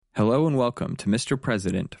Hello and welcome to Mr.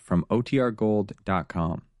 President from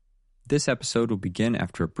OTRGold.com. This episode will begin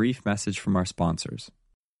after a brief message from our sponsors.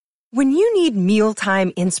 When you need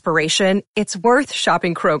mealtime inspiration, it's worth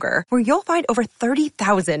shopping Kroger, where you'll find over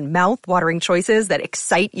 30,000 mouth-watering choices that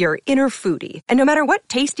excite your inner foodie. And no matter what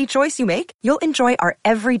tasty choice you make, you'll enjoy our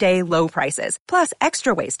everyday low prices, plus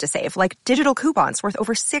extra ways to save, like digital coupons worth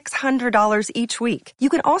over $600 each week. You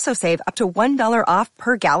can also save up to $1 off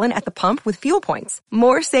per gallon at the pump with fuel points.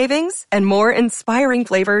 More savings and more inspiring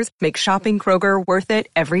flavors make shopping Kroger worth it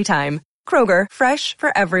every time. Kroger, fresh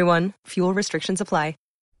for everyone. Fuel restrictions apply.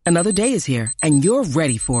 Another day is here, and you're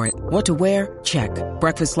ready for it. What to wear? Check.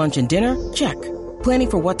 Breakfast, lunch, and dinner? Check. Planning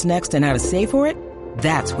for what's next and how to save for it?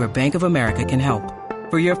 That's where Bank of America can help.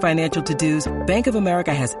 For your financial to-dos, Bank of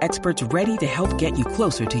America has experts ready to help get you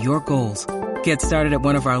closer to your goals. Get started at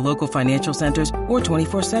one of our local financial centers or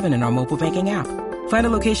 24/7 in our mobile banking app. Find a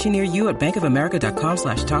location near you at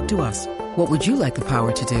bankofamerica.com/talktous. What would you like the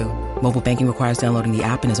power to do? Mobile banking requires downloading the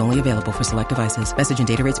app and is only available for select devices. Message and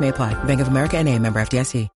data rates may apply. Bank of America N.A., member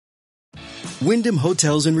FDIC. Wyndham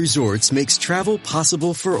Hotels and Resorts makes travel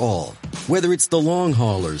possible for all. Whether it's the long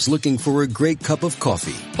haulers looking for a great cup of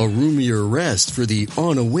coffee, a roomier rest for the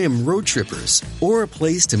on-a-whim road trippers, or a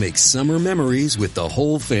place to make summer memories with the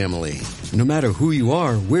whole family. No matter who you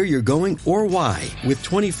are, where you're going, or why, with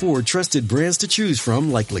 24 trusted brands to choose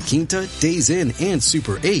from like La Quinta, Days Inn, and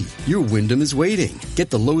Super 8, your Wyndham is waiting. Get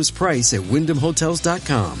the lowest price at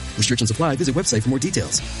WyndhamHotels.com. Restrictions apply. Visit website for more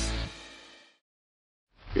details.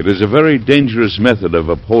 It is a very dangerous method of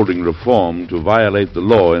upholding reform to violate the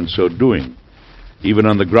law in so doing, even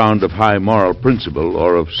on the ground of high moral principle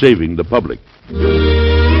or of saving the public.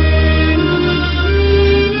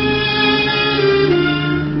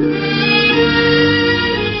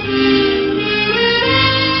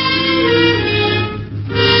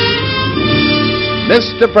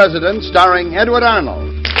 Mr. President, starring Edward Arnold.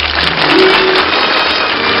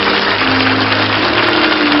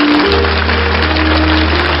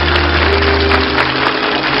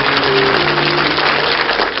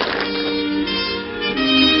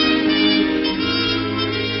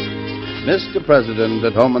 Mr. President,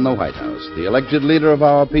 at home in the White House, the elected leader of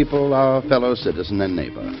our people, our fellow citizen and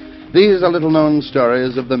neighbor. These are little-known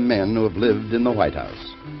stories of the men who have lived in the White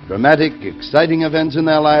House. Dramatic, exciting events in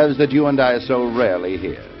their lives that you and I so rarely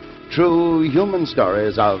hear. True human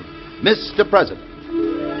stories of Mr. President.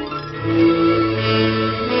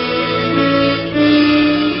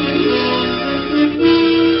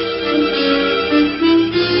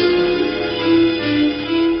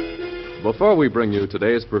 Before we bring you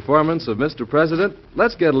today's performance of Mr. President,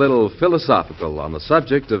 let's get a little philosophical on the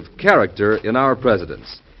subject of character in our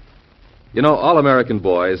presidents. You know, all American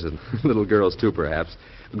boys, and little girls too perhaps,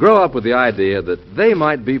 grow up with the idea that they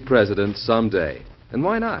might be presidents someday. And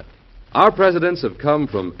why not? Our presidents have come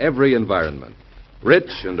from every environment.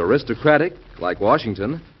 Rich and aristocratic, like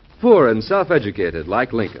Washington. Poor and self-educated,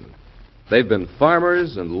 like Lincoln. They've been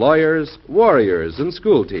farmers and lawyers, warriors and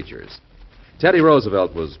school teachers. Teddy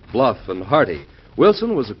Roosevelt was bluff and hearty.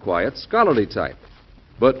 Wilson was a quiet, scholarly type.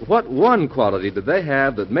 But what one quality did they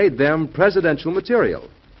have that made them presidential material?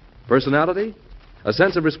 Personality? A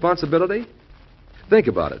sense of responsibility? Think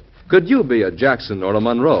about it. Could you be a Jackson or a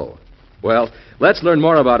Monroe? Well, let's learn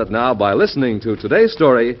more about it now by listening to today's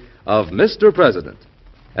story of Mr. President.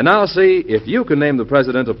 And now see if you can name the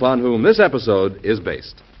president upon whom this episode is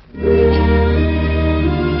based.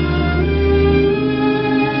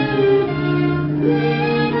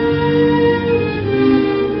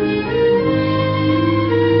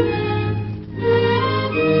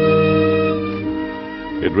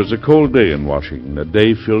 It was a cold day in Washington, a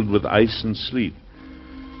day filled with ice and sleet.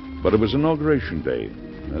 But it was Inauguration Day,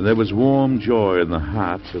 and there was warm joy in the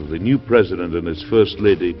hearts of the new president and his first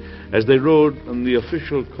lady as they rode on the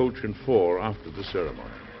official coach and four after the ceremony.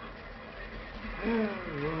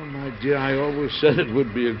 Oh, my dear, I always said it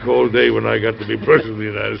would be a cold day when I got to be president of the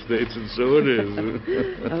United States, and so it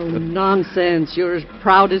is. Oh, nonsense. You're as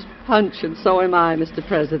proud as Punch, and so am I, Mr.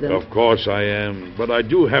 President. Of course I am, but I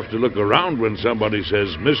do have to look around when somebody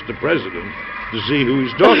says Mr. President to see who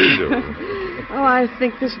he's talking to. Oh, I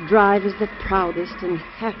think this drive is the proudest and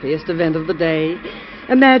happiest event of the day.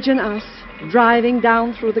 Imagine us driving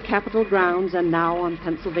down through the Capitol grounds and now on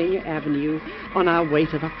Pennsylvania Avenue on our way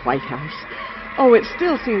to the White House. Oh, it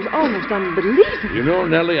still seems almost unbelievable. You know,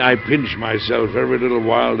 Nellie, I pinch myself every little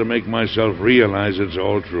while to make myself realize it's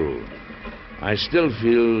all true. I still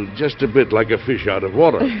feel just a bit like a fish out of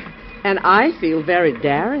water. And I feel very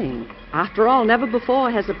daring. After all, never before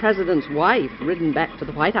has the president's wife ridden back to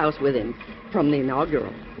the White House with him from the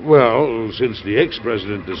inaugural. Well, since the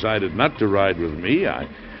ex-president decided not to ride with me, I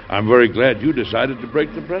I'm very glad you decided to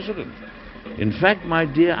break the precedent. In fact, my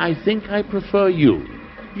dear, I think I prefer you.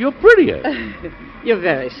 You're prettier. You're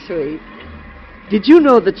very sweet. Did you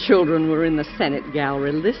know the children were in the Senate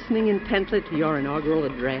gallery listening intently to your inaugural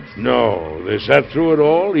address? No, they sat through it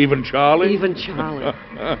all, even Charlie? Even Charlie.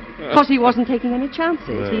 Of course, he wasn't taking any chances.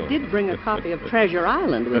 No. He did bring a copy of Treasure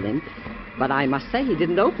Island with him, but I must say he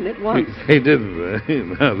didn't open it once. He didn't.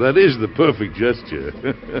 Now, that is the perfect gesture.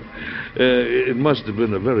 It must have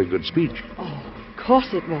been a very good speech. Oh, of course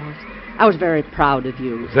it was. I was very proud of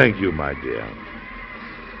you. Thank you, my dear.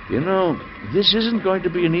 You know, this isn't going to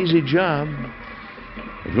be an easy job.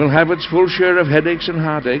 It will have its full share of headaches and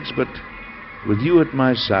heartaches, but with you at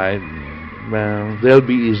my side, well, they'll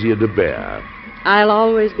be easier to bear. I'll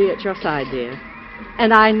always be at your side, dear.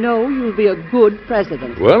 And I know you'll be a good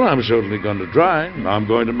president. Well, I'm certainly going to try. I'm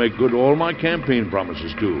going to make good all my campaign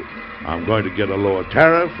promises, too. I'm going to get a lower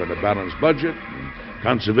tariff and a balanced budget, and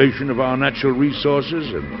conservation of our natural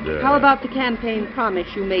resources, and... How about the campaign promise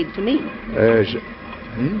you made to me?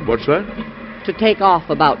 What's that? To take off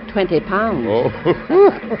about 20 pounds. Oh.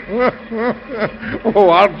 Oh,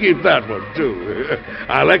 I'll keep that one, too.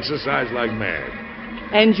 I'll exercise like mad.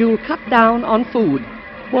 And you'll cut down on food.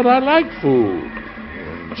 But I like food.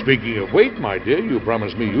 And speaking of weight, my dear, you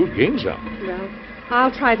promised me you'd gain some. Well,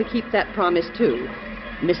 I'll try to keep that promise, too.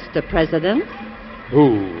 Mr. President?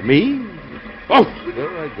 Who, me? Oh,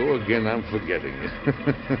 there I go again. I'm forgetting.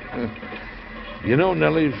 You know,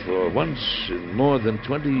 Nellie, for once in more than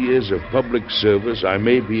 20 years of public service, I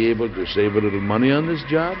may be able to save a little money on this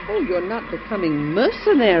job. Oh, you're not becoming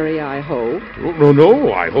mercenary, I hope. Oh,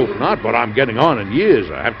 no, I hope not, but I'm getting on in years.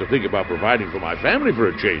 I have to think about providing for my family for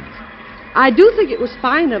a change. I do think it was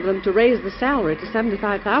fine of them to raise the salary to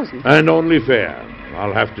 $75,000. And only fair.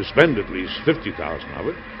 I'll have to spend at least $50,000 of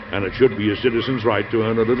it, and it should be a citizen's right to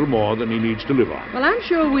earn a little more than he needs to live on. Well, I'm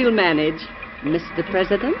sure we'll manage, Mr.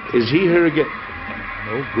 President. Is he here again?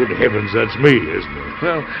 Oh, good heavens, that's me, isn't it?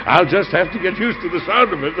 Well, I'll just have to get used to the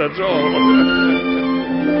sound of it, that's all.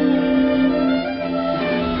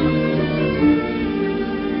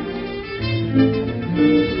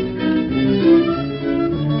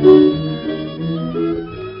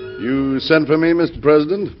 You sent for me, Mr.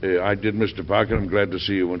 President? I did, Mr. Parker. I'm glad to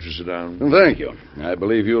see you. Won't you sit down? Thank you. I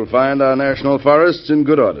believe you'll find our national forests in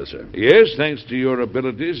good order, sir. Yes, thanks to your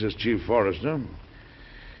abilities as chief forester.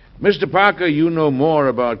 Mr. Parker, you know more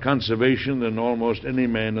about conservation than almost any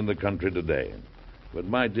man in the country today. But,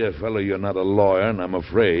 my dear fellow, you're not a lawyer, and I'm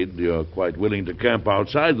afraid you're quite willing to camp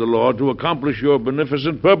outside the law to accomplish your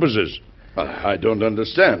beneficent purposes. I don't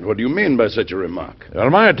understand. What do you mean by such a remark?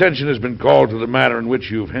 Well, my attention has been called to the manner in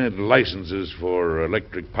which you've handled licenses for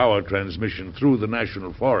electric power transmission through the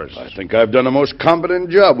national forests. I think I've done a most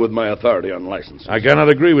competent job with my authority on licenses. I cannot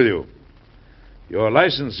agree with you. Your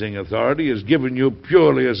licensing authority is given you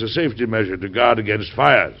purely as a safety measure to guard against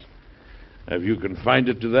fires. Have you confined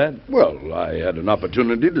it to that? Well, I had an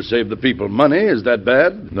opportunity to save the people money. Is that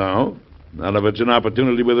bad? No. None of it's an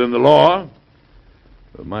opportunity within the law.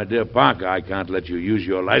 But, my dear Parker, I can't let you use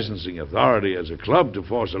your licensing authority as a club to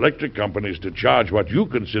force electric companies to charge what you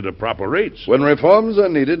consider proper rates. When reforms are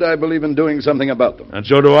needed, I believe in doing something about them. And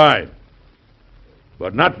so do I.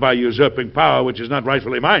 But not by usurping power which is not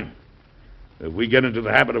rightfully mine. If we get into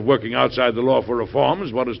the habit of working outside the law for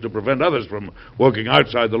reforms, what is to prevent others from working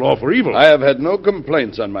outside the law for evil? I have had no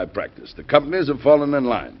complaints on my practice. The companies have fallen in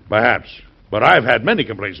line. Perhaps. But I've had many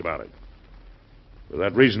complaints about it. For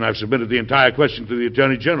that reason, I've submitted the entire question to the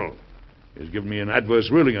Attorney General. He's given me an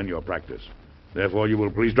adverse ruling on your practice. Therefore, you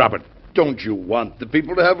will please drop it. Don't you want the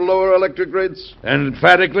people to have lower electric rates?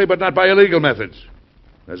 Emphatically, but not by illegal methods.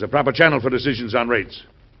 There's a proper channel for decisions on rates.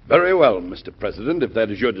 Very well, Mr. President, if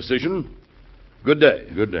that is your decision. Good day.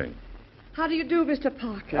 Good day. How do you do, Mr.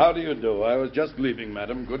 Parker? How do you do? I was just leaving,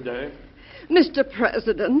 madam. Good day. Mr.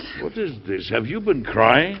 President. What is this? Have you been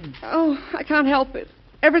crying? Oh, I can't help it.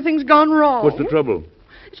 Everything's gone wrong. What's the trouble?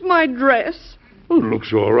 It's my dress. Oh, it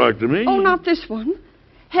looks all right to me. Oh, not this one.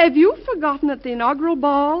 Have you forgotten that the inaugural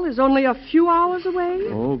ball is only a few hours away?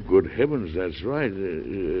 Oh, good heavens, that's right.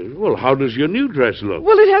 Well, how does your new dress look?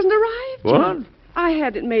 Well, it hasn't arrived. What? I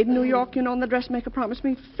had it made in New York, you know, and the dressmaker promised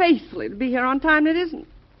me faithfully to be here on time, and it isn't.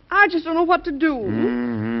 I just don't know what to do.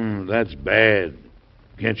 Mm-hmm. That's bad.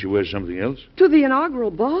 Can't you wear something else? To the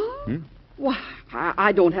inaugural ball? Why,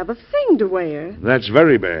 I don't have a thing to wear. That's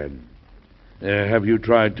very bad. Have you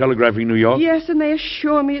tried telegraphing New York? Yes, and they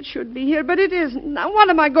assure me it should be here, but it isn't. Now, what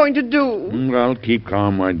am I going to do? Well, keep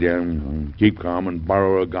calm, my dear. Keep calm and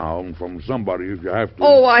borrow a gown from somebody if you have to.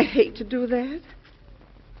 Oh, I hate to do that.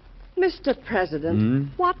 Mr. President,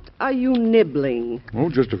 what are you nibbling? Oh,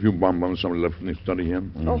 just a few bonbons somebody left in the study here.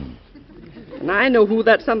 Oh, and I know who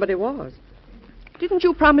that somebody was. Didn't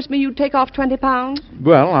you promise me you'd take off 20 pounds?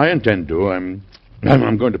 Well, I intend to.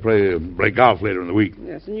 I'm going to play golf later in the week.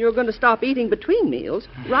 Yes, and you're going to stop eating between meals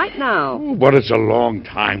right now. Oh, but it's a long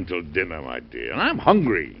time till dinner, my dear, and I'm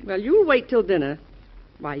hungry. Well, you'll wait till dinner.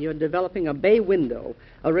 Why, you're developing a bay window,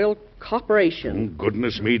 a real corporation. Oh,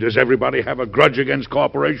 goodness me, does everybody have a grudge against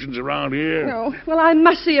corporations around here? No. Well, I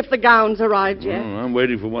must see if the gown's arrived yet. Oh, I'm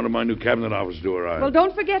waiting for one of my new cabinet officers to arrive. Well,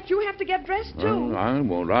 don't forget, you have to get dressed, too. Oh, I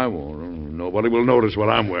won't. Nobody will notice what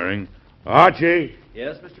I'm wearing. Archie?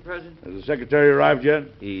 Yes, Mr. President? Has the secretary arrived yet?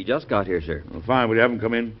 He just got here, sir. Well, fine. Will you have him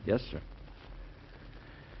come in? Yes, sir.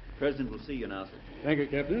 The President will see you now, sir. Thank you,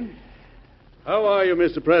 Captain. How are you,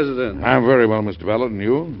 Mr. President? I'm very well, Mr. Ballard, and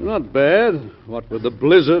you? Not bad. What with the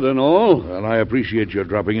blizzard and all. Well, I appreciate your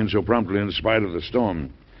dropping in so promptly in spite of the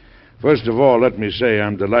storm. First of all, let me say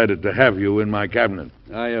I'm delighted to have you in my cabinet.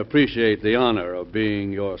 I appreciate the honor of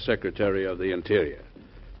being your Secretary of the Interior.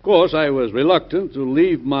 Of course, I was reluctant to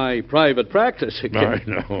leave my private practice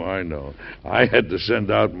again. I know. I had to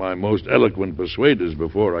send out my most eloquent persuaders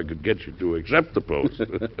before I could get you to accept the post.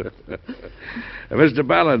 Mr.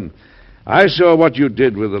 Ballard, I saw what you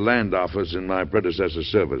did with the land office in my predecessor's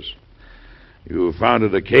service. You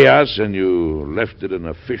founded a chaos and you left it an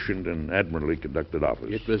efficient and admirably conducted office.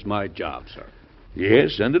 It was my job, sir.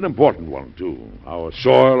 Yes, and an important one, too. Our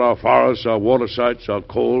soil, our forests, our water sites, our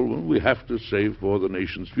coal, we have to save for the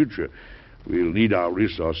nation's future. We'll need our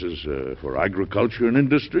resources for agriculture and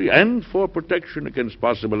industry and for protection against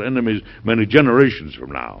possible enemies many generations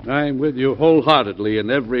from now. I'm with you wholeheartedly in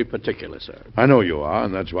every particular, sir. I know you are,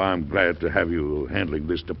 and that's why I'm glad to have you handling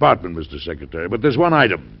this department, Mr. Secretary. But there's one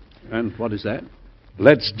item. And what is that?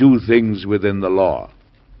 Let's do things within the law.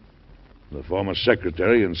 The former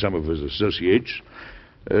secretary and some of his associates,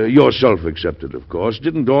 yourself excepted, of course,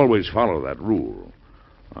 didn't always follow that rule.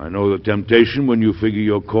 I know the temptation when you figure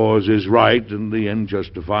your cause is right and the end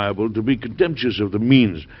justifiable to be contemptuous of the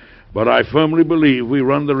means. But I firmly believe we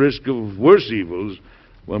run the risk of worse evils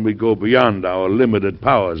when we go beyond our limited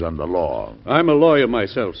powers under law. I'm a lawyer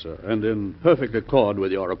myself, sir, and in perfect accord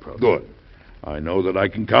with your approach. Good. I know that I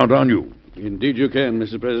can count on you. Indeed you can,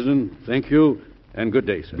 Mr. President. Thank you, and good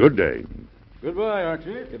day, sir. Good day. Goodbye,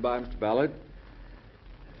 Archie. Goodbye, Mr. Ballard.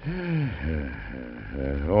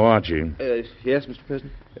 Archie. Yes, Mr.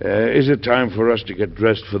 President? Is it time for us to get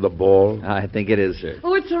dressed for the ball? I think it is, sir.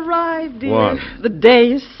 Oh, it's arrived, dear. What? The day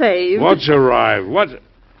is saved. What's arrived? What?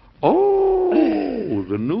 Oh,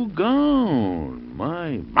 the new gown.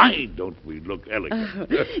 My, don't we look elegant?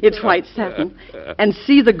 It's white satin. And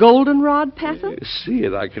see the goldenrod pattern? See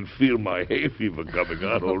it. I can feel my hay fever coming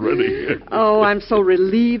on already. Oh, I'm so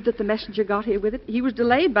relieved that the messenger got here with it. He was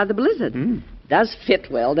delayed by the blizzard. Does fit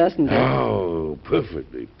well, doesn't it? Oh,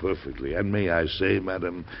 perfectly. And may I say,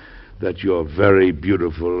 madam, that you're very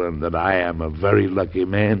beautiful and that I am a very lucky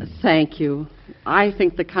man? Thank you. I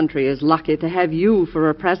think the country is lucky to have you for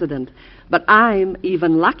a president, but I'm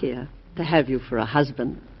even luckier to have you for a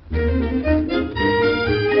husband.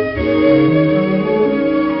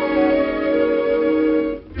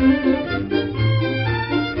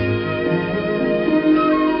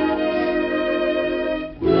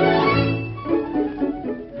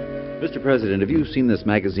 Mr. President, have you seen this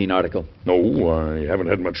magazine article? No, I haven't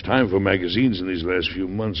had much time for magazines in these last few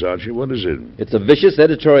months, Archie. What is it? It's a vicious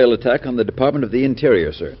editorial attack on the Department of the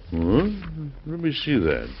Interior, sir. Let me see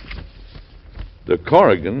that. The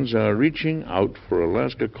Corrigans are reaching out for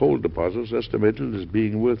Alaska coal deposits estimated as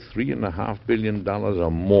being worth $3.5 billion or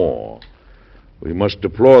more. We must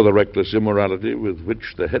deplore the reckless immorality with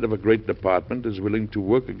which the head of a great department is willing to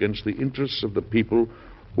work against the interests of the people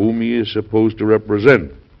whom he is supposed to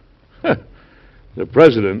represent. The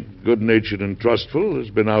president, good-natured and trustful, has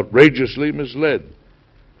been outrageously misled.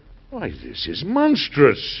 Why, this is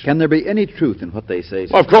monstrous. Can there be any truth in what they say,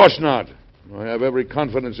 sir? Of course not. I have every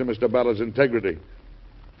confidence in Mr. Ballard's integrity.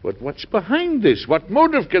 But what's behind this? What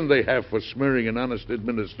motive can they have for smearing an honest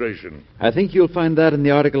administration? I think you'll find that in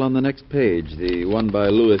the article on the next page, the one by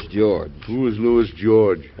Louis George. Who is Louis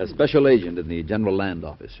George? A special agent in the General Land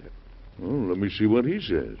Office, sir. Oh, let me see what he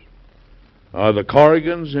says. Are the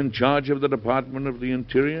Corrigans in charge of the Department of the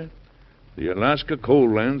Interior? The Alaska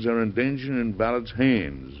coal lands are in danger in Ballard's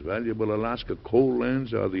hands. Valuable Alaska coal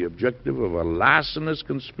lands are the objective of a larcenous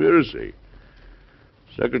conspiracy.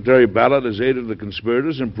 Secretary Ballard has aided the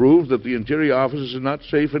conspirators and proved that the Interior Office is not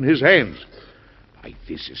safe in his hands. Why,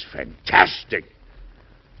 this is fantastic.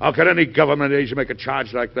 How can any government agent make a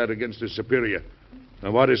charge like that against his superior?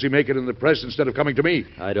 And why does he make it in the press instead of coming to me?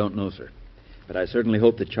 I don't know, sir. But I certainly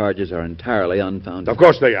hope the charges are entirely unfounded. Of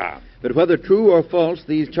course they are. But whether true or false,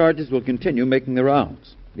 these charges will continue making the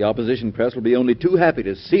rounds. The opposition press will be only too happy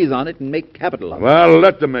to seize on it and make capital of it. Well,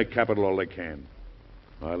 let them make capital all they can.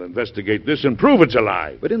 I'll investigate this and prove it's a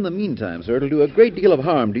lie. But in the meantime, sir, it'll do a great deal of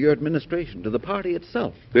harm to your administration, to the party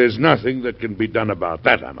itself. There's nothing that can be done about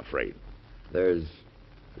that, I'm afraid. There's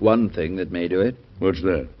one thing that may do it. What's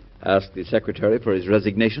that? Ask the secretary for his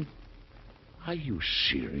resignation. Are you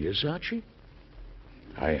serious, Archie?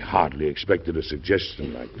 I hardly expected a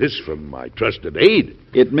suggestion like this from my trusted aide.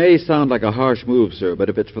 It may sound like a harsh move, sir, but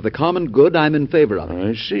if it's for the common good, I'm in favor of it.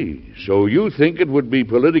 I see. So you think it would be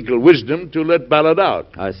political wisdom to let Ballard out?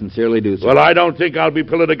 I sincerely do, sir. Well, I don't think I'll be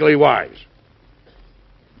politically wise.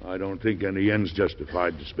 I don't think any ends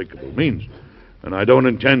justified despicable means. And I don't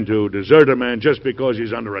intend to desert a man just because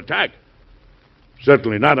he's under attack.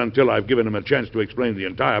 Certainly not until I've given him a chance to explain the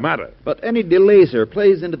entire matter. But any delay, sir,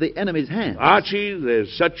 plays into the enemy's hands. Archie,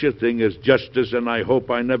 there's such a thing as justice, and I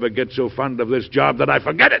hope I never get so fond of this job that I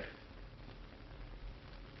forget it.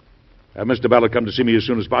 Have Mr. Ballard come to see me as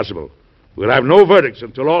soon as possible. We'll have no verdicts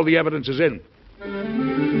until all the evidence is in.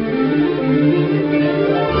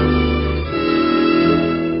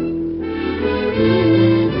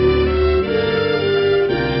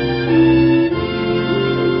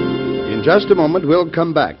 In just a moment, we'll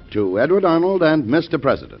come back to Edward Arnold and Mr.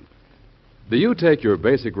 President. Do you take your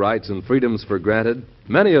basic rights and freedoms for granted?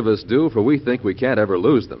 Many of us do, for we think we can't ever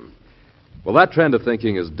lose them. Well, that trend of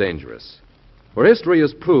thinking is dangerous. For history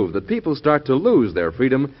has proved that people start to lose their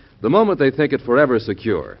freedom the moment they think it forever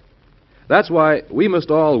secure. That's why we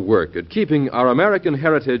must all work at keeping our American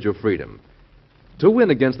heritage of freedom. To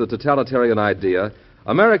win against the totalitarian idea,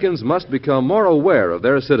 Americans must become more aware of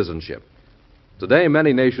their citizenship. Today,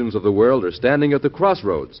 many nations of the world are standing at the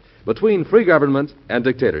crossroads between free government and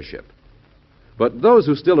dictatorship. But those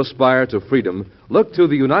who still aspire to freedom look to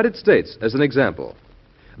the United States as an example.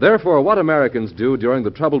 Therefore, what Americans do during the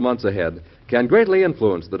troubled months ahead can greatly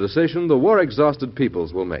influence the decision the war-exhausted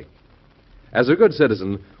peoples will make. As a good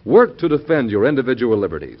citizen, work to defend your individual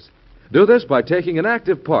liberties. Do this by taking an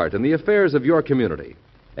active part in the affairs of your community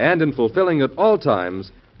and in fulfilling at all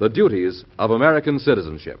times the duties of American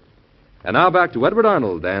citizenship. And now back to Edward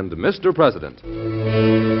Arnold and Mr. President.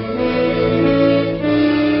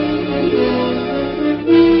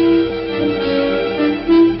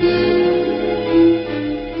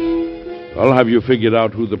 Well, have you figured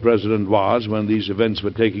out who the president was when these events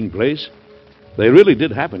were taking place? They really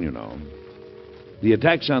did happen, you know. The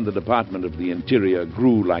attacks on the Department of the Interior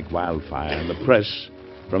grew like wildfire in the press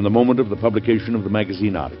from the moment of the publication of the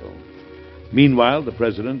magazine article. Meanwhile, the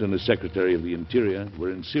President and the Secretary of the Interior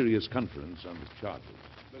were in serious conference on the charges.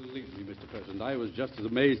 Believe me, Mr. President, I was just as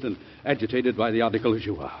amazed and agitated by the article as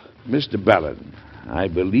you are. Mr. Ballard, I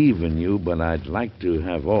believe in you, but I'd like to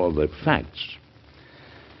have all the facts.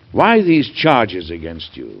 Why these charges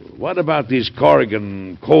against you? What about these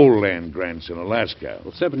Corrigan coal land grants in Alaska?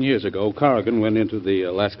 Well, 7 years ago, Corrigan went into the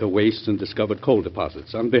Alaska wastes and discovered coal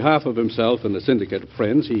deposits. On behalf of himself and a syndicate of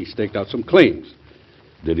friends, he staked out some claims.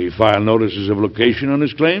 Did he file notices of location on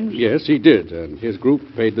his claims? Yes, he did, and his group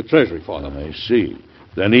paid the Treasury for them. I see.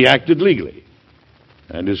 Then he acted legally,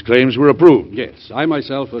 and his claims were approved. Yes, I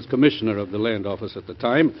myself was commissioner of the land office at the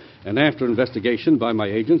time, and after investigation by my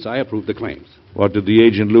agents, I approved the claims. What did the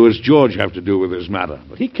agent Louis George have to do with this matter?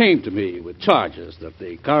 But he came to me with charges that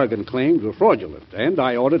the Corrigan claims were fraudulent, and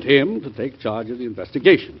I ordered him to take charge of the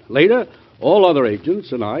investigation. Later, all other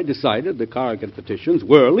agents and I decided the Corrigan petitions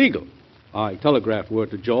were legal. I telegraphed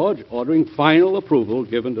word to George, ordering final approval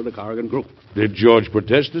given to the Corrigan group. Did George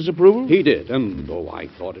protest his approval? He did, and though I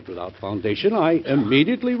thought it without foundation, I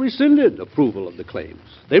immediately rescinded approval of the claims.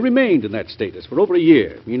 They remained in that status for over a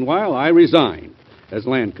year. Meanwhile, I resigned as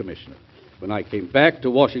land commissioner. When I came back to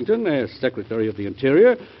Washington as Secretary of the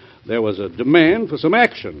Interior, there was a demand for some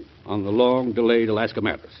action on the long-delayed Alaska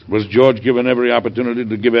matters. Was George given every opportunity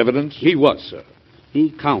to give evidence? He was, sir. He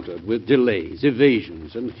countered with delays,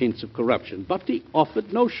 evasions, and hints of corruption, but he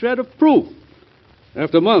offered no shred of proof.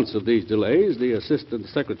 After months of these delays, the Assistant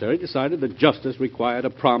Secretary decided that justice required a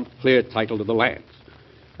prompt, clear title to the lands.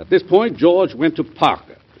 At this point, George went to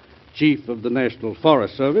Parker, Chief of the National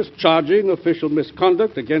Forest Service, charging official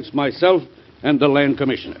misconduct against myself and the Land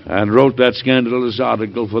Commissioner. And wrote that scandalous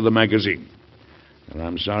article for the magazine. And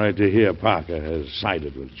I'm sorry to hear Parker has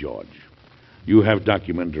sided with George. You have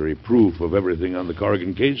documentary proof of everything on the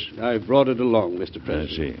Corrigan case? I've brought it along, Mr.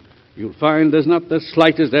 President. I see. You'll find there's not the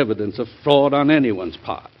slightest evidence of fraud on anyone's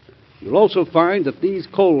part. You'll also find that these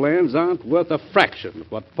coal lands aren't worth a fraction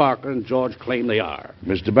of what Parker and George claim they are.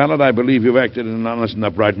 Mr. Ballard, I believe you've acted in an honest and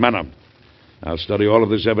upright manner. I'll study all of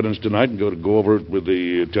this evidence tonight and go over it with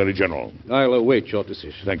the Attorney General. I'll await your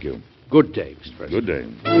decision. Thank you. Good day, Mr. President. Good day.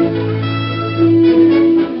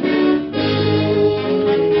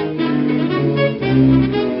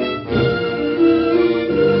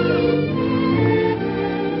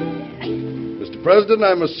 Mr. President,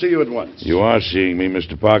 I must see you at once. You are seeing me,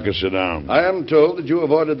 Mr. Parker. Sit down. I am told that you have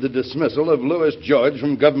ordered the dismissal of Louis George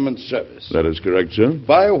from government service. That is correct, sir.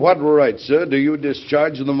 By what right, sir, do you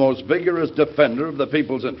discharge the most vigorous defender of the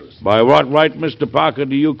people's interest? By what right, Mr. Parker,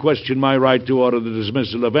 do you question my right to order the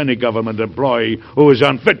dismissal of any government employee who is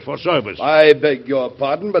unfit for service? I beg your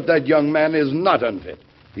pardon, but that young man is not unfit.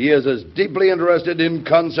 He is as deeply interested in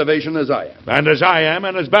conservation as I am. And as I am,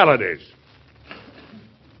 and as Ballard is.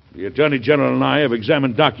 The Attorney General and I have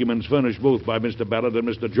examined documents furnished both by Mr. Ballard and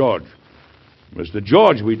Mr. George. Mr.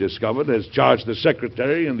 George, we discovered, has charged the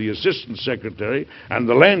Secretary and the Assistant Secretary and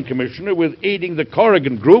the Land Commissioner with aiding the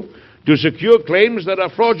Corrigan Group to secure claims that are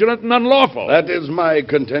fraudulent and unlawful. That is my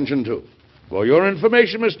contention, too. For your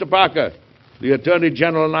information, Mr. Parker, the Attorney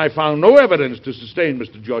General and I found no evidence to sustain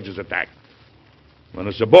Mr. George's attack. When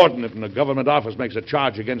a subordinate in a government office makes a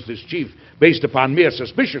charge against his chief based upon mere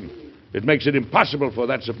suspicion, it makes it impossible for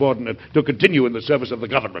that subordinate to continue in the service of the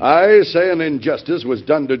government. I say an injustice was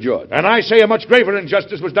done to George. And I say a much graver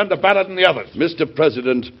injustice was done to Ballard and the others. Mr.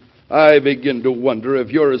 President, I begin to wonder if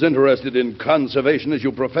you're as interested in conservation as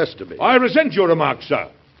you profess to be. I resent your remarks, sir.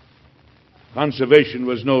 Conservation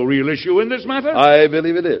was no real issue in this matter? I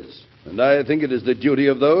believe it is. And I think it is the duty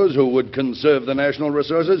of those who would conserve the national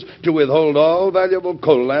resources to withhold all valuable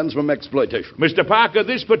coal lands from exploitation. Mr. Parker,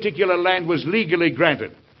 this particular land was legally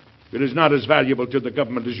granted. It is not as valuable to the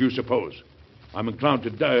government as you suppose. I'm inclined to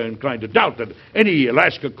doubt that any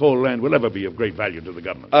Alaska coal land will ever be of great value to the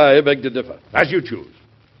government. I beg to differ. As you choose.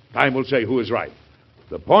 Time will say who is right.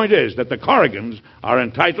 The point is that the Corrigans are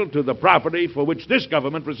entitled to the property for which this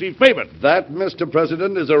government received payment. That, Mr.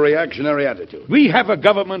 President, is a reactionary attitude. We have a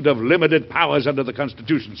government of limited powers under the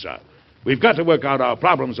Constitution, sir. We've got to work out our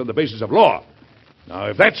problems on the basis of law. Now,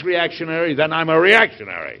 if that's reactionary, then I'm a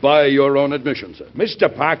reactionary. By your own admission, sir.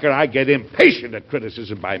 Mr. Parker, I get impatient at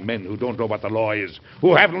criticism by men who don't know what the law is,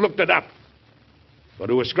 who haven't looked it up, but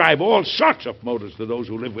who ascribe all sorts of motives to those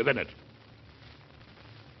who live within it.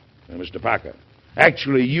 Now, Mr. Parker,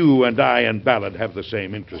 actually, you and I and Ballard have the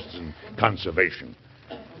same interests in conservation.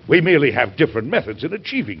 We merely have different methods in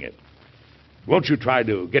achieving it. Won't you try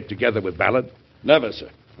to get together with Ballard? Never,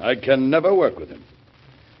 sir. I can never work with him.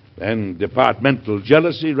 Then departmental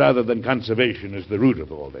jealousy rather than conservation is the root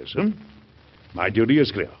of all this, My duty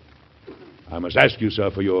is clear. I must ask you,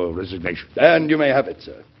 sir, for your resignation. And you may have it,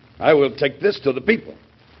 sir. I will take this to the people.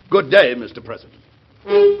 Good day, Mr. President.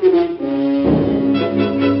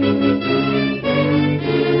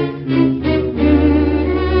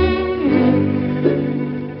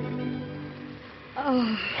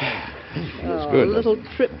 A little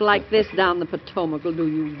trip like this down the Potomac will do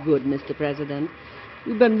you good, Mr. President.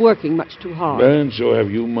 You've been working much too hard. And so have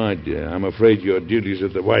you, my dear. I'm afraid your duties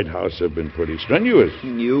at the White House have been pretty strenuous.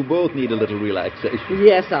 You both need a little relaxation.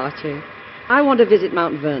 Yes, Archie. I want to visit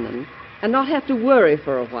Mount Vernon and not have to worry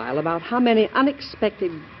for a while about how many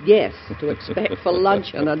unexpected guests to expect for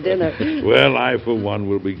luncheon or dinner. Well, I, for one,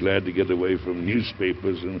 will be glad to get away from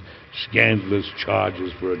newspapers and scandalous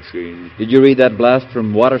charges for a change. Did you read that blast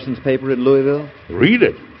from Watterson's paper in Louisville? Read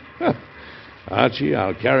it? Archie,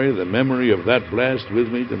 I'll carry the memory of that blast with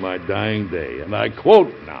me to my dying day. And I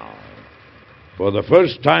quote now, "For the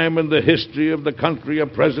first time in the history of the country, a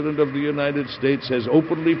president of the United States has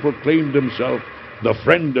openly proclaimed himself the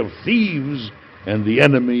friend of thieves and the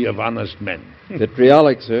enemy of honest men."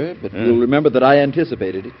 Vitriolic, sir, but you'll remember that I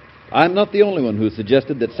anticipated it. I'm not the only one who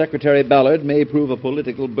suggested that Secretary Ballard may prove a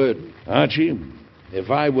political burden. Archie,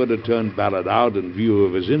 if I were to turn Ballard out in view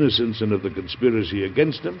of his innocence and of the conspiracy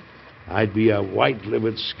against him, I'd be a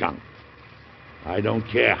white-livered skunk. I don't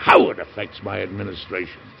care how it affects my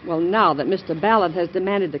administration. Well, now that Mr. Ballard has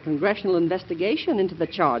demanded a congressional investigation into the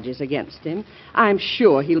charges against him, I'm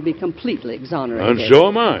sure he'll be completely exonerated. And so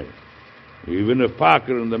am I. Even if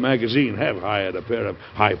Parker and the magazine have hired a pair of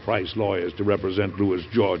high-priced lawyers to represent Louis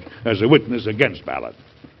George as a witness against Ballard.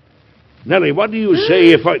 Nellie, what do you say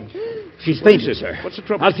if I... She's fainted, sir. What's the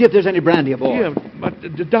trouble? I'll see if there's any brandy aboard. Yeah,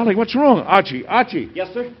 but, darling, what's wrong? Archie.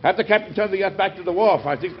 Yes, sir? Have the captain turn the yacht back to the wharf.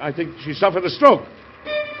 I think she suffered a stroke.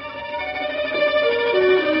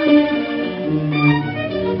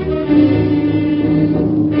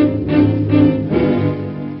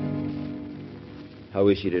 How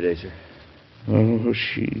is she today, sir? Oh,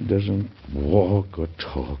 she doesn't walk or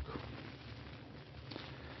talk.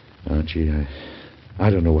 Archie, I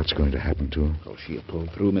don't know what's going to happen to her. Oh, she'll pull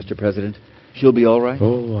through, Mr. President. She'll be all right.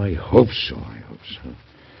 Oh, I hope so.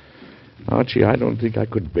 Archie, I don't think I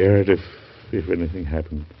could bear it if anything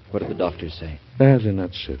happened. What did the doctors say? They're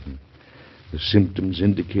not certain. The symptoms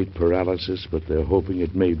indicate paralysis, but they're hoping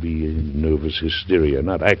it may be nervous hysteria,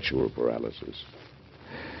 not actual paralysis.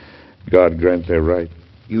 God grant they're right.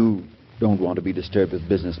 You don't want to be disturbed with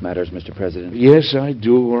business matters, Mr. President? Yes, I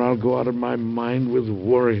do, or I'll go out of my mind with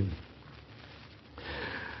worry.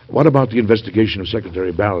 What about the investigation of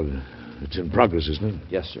Secretary Ballard? It's in progress, isn't it?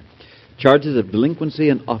 Yes, sir. Charges of delinquency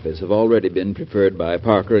in office have already been preferred by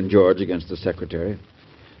Parker and George against the Secretary.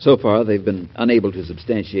 So far, they've been unable to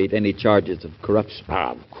substantiate any charges of corruption.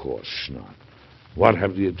 Of course not. What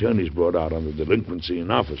have the attorneys brought out on the delinquency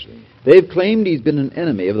in office? They've claimed he's been an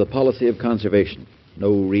enemy of the policy of conservation.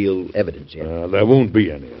 No real evidence yet. There won't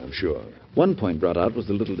be any, I'm sure. One point brought out was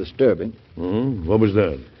a little disturbing. What was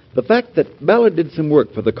that? The fact that Ballard did some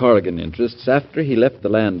work for the Corrigan interests after he left the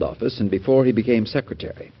land office and before he became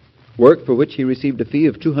secretary. Work for which he received a fee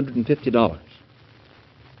of $250.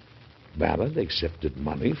 Ballard accepted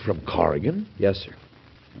money from Corrigan? Yes, sir.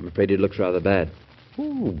 I'm afraid it looks rather bad.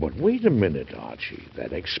 Oh, but wait a minute, Archie.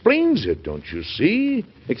 That explains it, don't you see?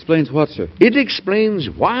 Explains what, sir? It explains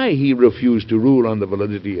why he refused to rule on the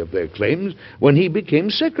validity of their claims when he became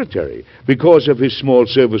secretary. Because of his small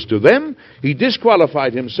service to them, he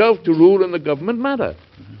disqualified himself to rule in the government matter.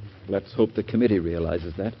 Let's hope the committee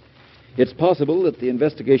realizes that. It's possible that the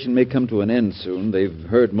investigation may come to an end soon. They've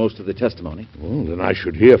heard most of the testimony. Well, then I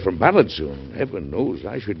should hear from Ballard soon. Heaven knows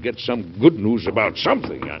I should get some good news about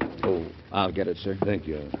something. Oh, I'll get it, sir. Thank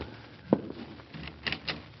you.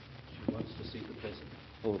 She wants to see the president.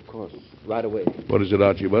 Oh, of course. Right away. What is it,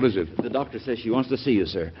 Archie? What is it? The doctor says she wants to see you,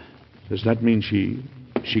 sir. Does that mean she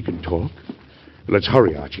can talk? Let's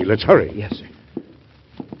hurry, Archie. Let's hurry. Yes, sir.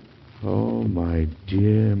 Oh, my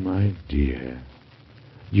dear, my dear.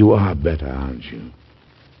 You are better, aren't you?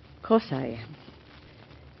 Of course I am.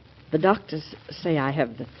 The doctors say I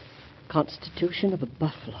have the constitution of a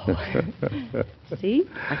buffalo. See?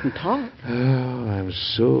 I can talk. Oh, I'm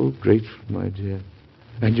so grateful, my dear.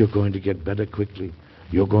 And you're going to get better quickly.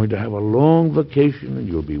 You're going to have a long vacation, and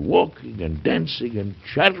you'll be walking and dancing and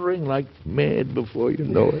chattering like mad before you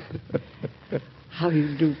know it. How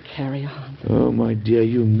you do carry on. Oh, my dear,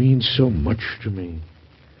 you mean so much to me.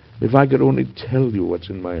 If I could only tell you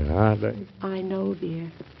what's in my heart, I know,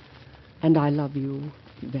 dear. And I love you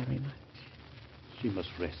very much. She must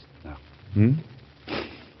rest now.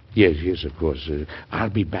 Yes, of course.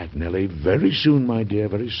 I'll be back, Nellie, very soon, my dear,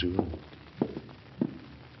 very soon.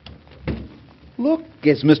 Look,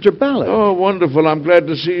 it's Mr. Ballard. Oh, wonderful. I'm glad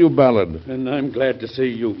to see you, Ballard. And I'm glad to see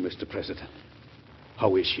you, Mr. President.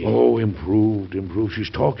 How is she? Oh, improved. She's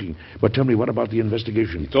talking. But tell me, what about the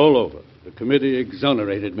investigation? It's all over. The committee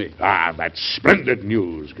exonerated me. Ah, that's splendid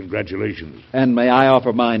news. Congratulations. And may I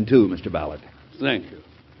offer mine, too, Mr. Ballard? Thank you.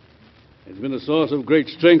 It's been a source of great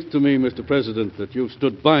strength to me, Mr. President, that you've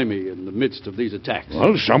stood by me in the midst of these attacks.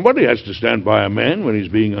 Well, somebody has to stand by a man when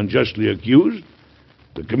he's being unjustly accused.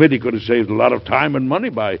 The committee could have saved a lot of time and money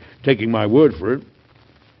by taking my word for it.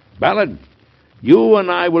 Ballard, you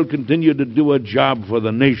and I will continue to do a job for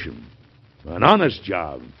the nation. An honest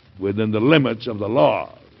job within the limits of the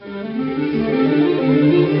law.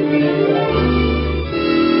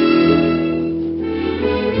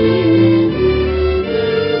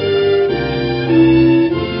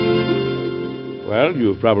 Well,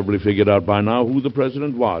 you've probably figured out by now who the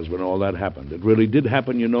president was when all that happened. It really did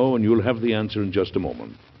happen, you know, and you'll have the answer in just a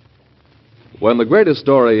moment. When the greatest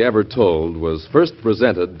story ever told was first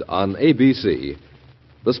presented on ABC,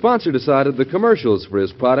 the sponsor decided the commercials for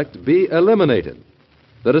his product be eliminated,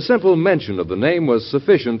 that a simple mention of the name was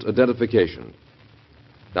sufficient identification.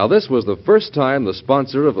 Now, this was the first time the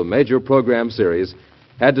sponsor of a major program series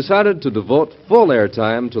had decided to devote full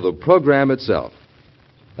airtime to the program itself.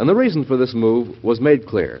 And the reason for this move was made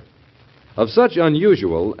clear. Of such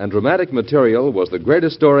unusual and dramatic material was the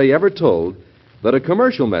greatest story ever told that a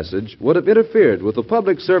commercial message would have interfered with the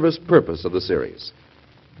public service purpose of the series.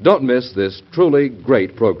 Don't miss this truly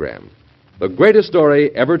great program, The Greatest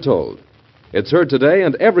Story Ever Told. It's heard today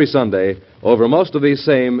and every Sunday over most of these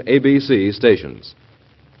same ABC stations.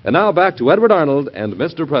 And now back to Edward Arnold and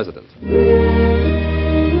Mr. President.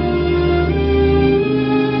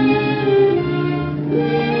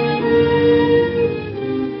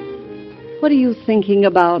 What are you thinking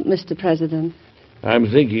about, Mr. President?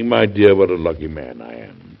 I'm thinking, my dear, what a lucky man I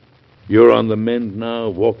am. You're on the mend now,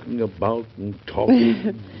 walking about and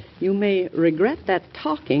talking. You may regret that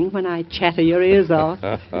talking when I chatter your ears off.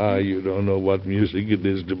 You don't know what music it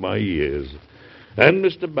is to my ears. And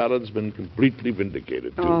Mr. Ballard's been completely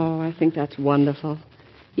vindicated, too. Oh, I think that's wonderful.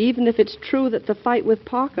 Even if it's true that the fight with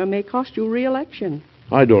Parker may cost you re-election.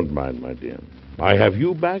 I don't mind, my dear. I have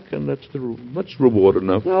you back, and that's reward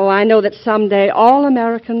enough. Oh, I know that someday all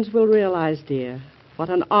Americans will realize, dear, what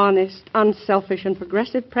an honest, unselfish, and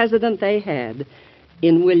progressive president they had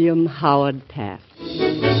in William Howard Taft.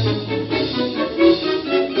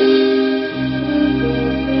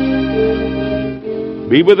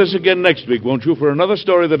 Be with us again next week, won't you, for another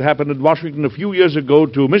story that happened in Washington a few years ago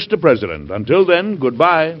to Mr. President. Until then,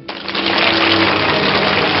 goodbye.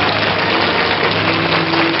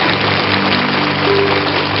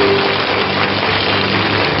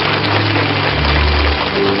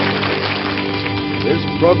 This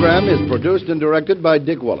program is produced and directed by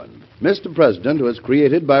Dick Woolen. Mr. President was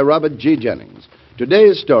created by Robert G. Jennings.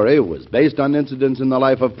 Today's story was based on incidents in the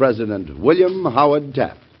life of President William Howard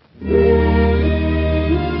Taft.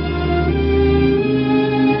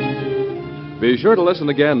 Be sure to listen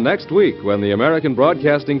again next week when the American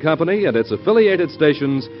Broadcasting Company and its affiliated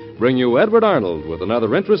stations bring you Edward Arnold with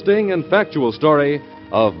another interesting and factual story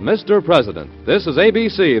of Mr. President. This is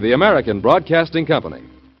ABC, the American Broadcasting Company.